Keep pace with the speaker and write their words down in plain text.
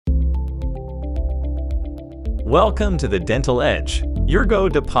Welcome to the Dental Edge, your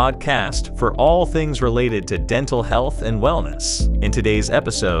go-to podcast for all things related to dental health and wellness. In today's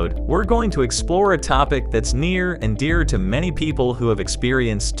episode, we're going to explore a topic that's near and dear to many people who have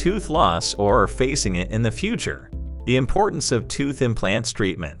experienced tooth loss or are facing it in the future: the importance of tooth implants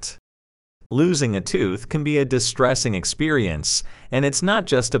treatment. Losing a tooth can be a distressing experience, and it's not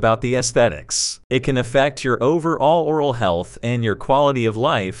just about the aesthetics. It can affect your overall oral health and your quality of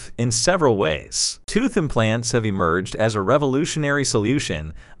life in several ways. Tooth implants have emerged as a revolutionary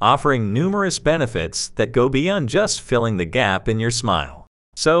solution, offering numerous benefits that go beyond just filling the gap in your smile.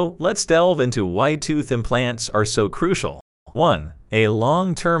 So, let's delve into why tooth implants are so crucial. 1. A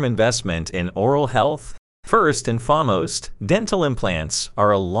long-term investment in oral health. First and foremost, dental implants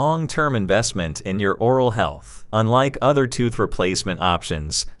are a long-term investment in your oral health. Unlike other tooth replacement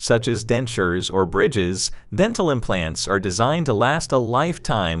options, such as dentures or bridges, dental implants are designed to last a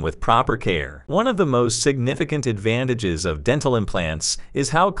lifetime with proper care. One of the most significant advantages of dental implants is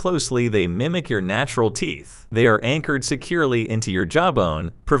how closely they mimic your natural teeth. They are anchored securely into your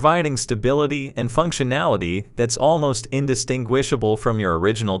jawbone, providing stability and functionality that's almost indistinguishable from your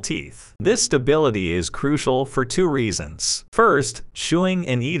original teeth. This stability is crucial for two reasons. First, chewing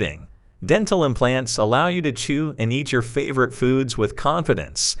and eating. Dental implants allow you to chew and eat your favorite foods with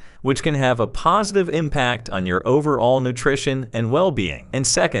confidence, which can have a positive impact on your overall nutrition and well-being. And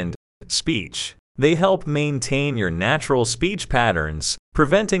second, speech. They help maintain your natural speech patterns,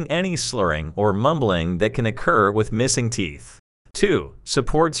 preventing any slurring or mumbling that can occur with missing teeth. 2.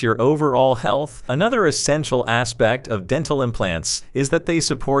 Supports your overall health. Another essential aspect of dental implants is that they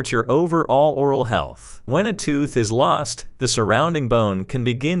support your overall oral health. When a tooth is lost, the surrounding bone can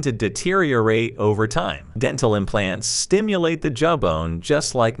begin to deteriorate over time. Dental implants stimulate the jawbone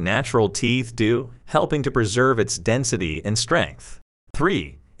just like natural teeth do, helping to preserve its density and strength.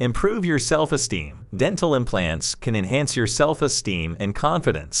 3. Improve your self-esteem. Dental implants can enhance your self-esteem and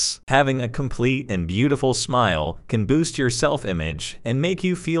confidence. Having a complete and beautiful smile can boost your self-image and make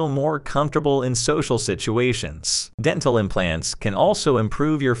you feel more comfortable in social situations. Dental implants can also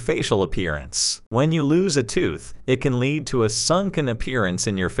improve your facial appearance. When you lose a tooth, it can lead to a sunken appearance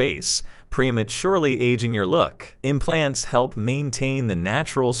in your face, prematurely aging your look. Implants help maintain the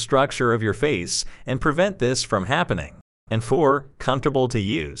natural structure of your face and prevent this from happening. And 4. Comfortable to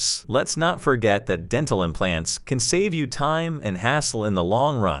use. Let's not forget that dental implants can save you time and hassle in the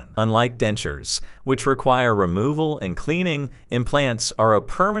long run. Unlike dentures, which require removal and cleaning, implants are a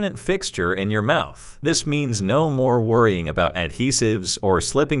permanent fixture in your mouth. This means no more worrying about adhesives or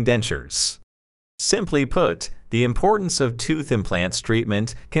slipping dentures. Simply put, the importance of tooth implants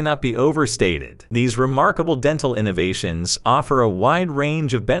treatment cannot be overstated. These remarkable dental innovations offer a wide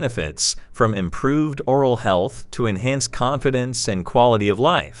range of benefits, from improved oral health to enhanced confidence and quality of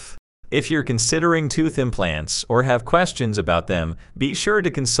life. If you're considering tooth implants or have questions about them, be sure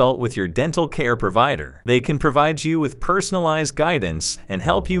to consult with your dental care provider. They can provide you with personalized guidance and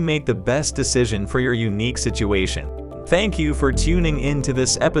help you make the best decision for your unique situation. Thank you for tuning in to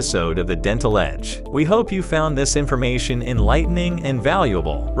this episode of The Dental Edge. We hope you found this information enlightening and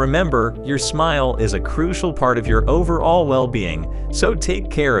valuable. Remember, your smile is a crucial part of your overall well-being, so take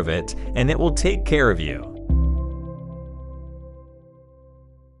care of it, and it will take care of you.